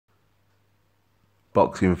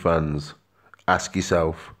Boxing fans, ask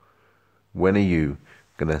yourself, when are you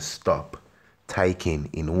gonna stop taking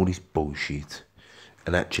in all this bullshit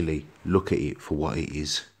and actually look at it for what it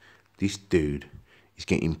is? This dude is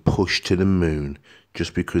getting pushed to the moon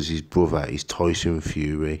just because his brother is Tyson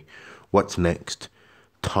Fury. What's next?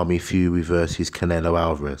 Tommy Fury versus Canelo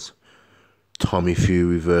Alvarez. Tommy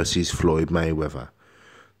Fury versus Floyd Mayweather.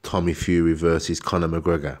 Tommy Fury versus Conor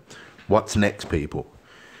McGregor. What's next, people?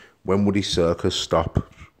 When will this circus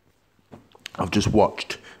stop? I've just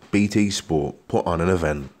watched BT Sport put on an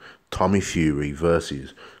event, Tommy Fury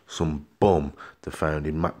versus some bum they found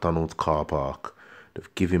in McDonald's car park.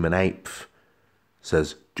 They've given him an eighth.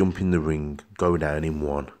 Says, jump in the ring, go down in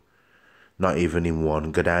one. Not even in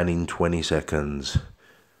one, go down in 20 seconds.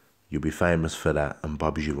 You'll be famous for that, and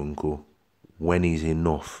Bob's your uncle. When is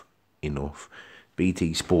enough? Enough.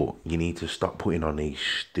 BT Sport, you need to stop putting on these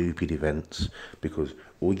stupid events because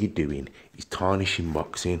all you're doing is tarnishing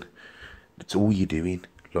boxing. That's all you're doing.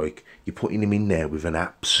 Like, you're putting him in there with an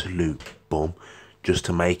absolute bum just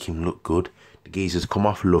to make him look good. The geezer's come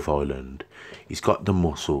off Love Island. He's got the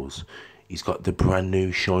muscles. He's got the brand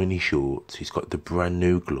new shiny shorts. He's got the brand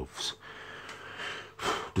new gloves.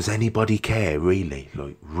 Does anybody care, really?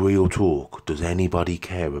 Like, real talk. Does anybody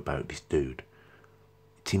care about this dude?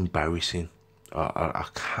 It's embarrassing. I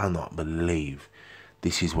cannot believe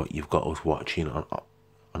this is what you've got us watching on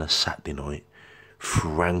a Saturday night.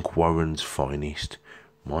 Frank Warren's finest.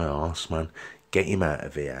 My arse, man. Get him out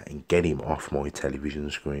of here and get him off my television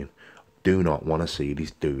screen. Do not want to see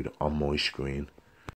this dude on my screen.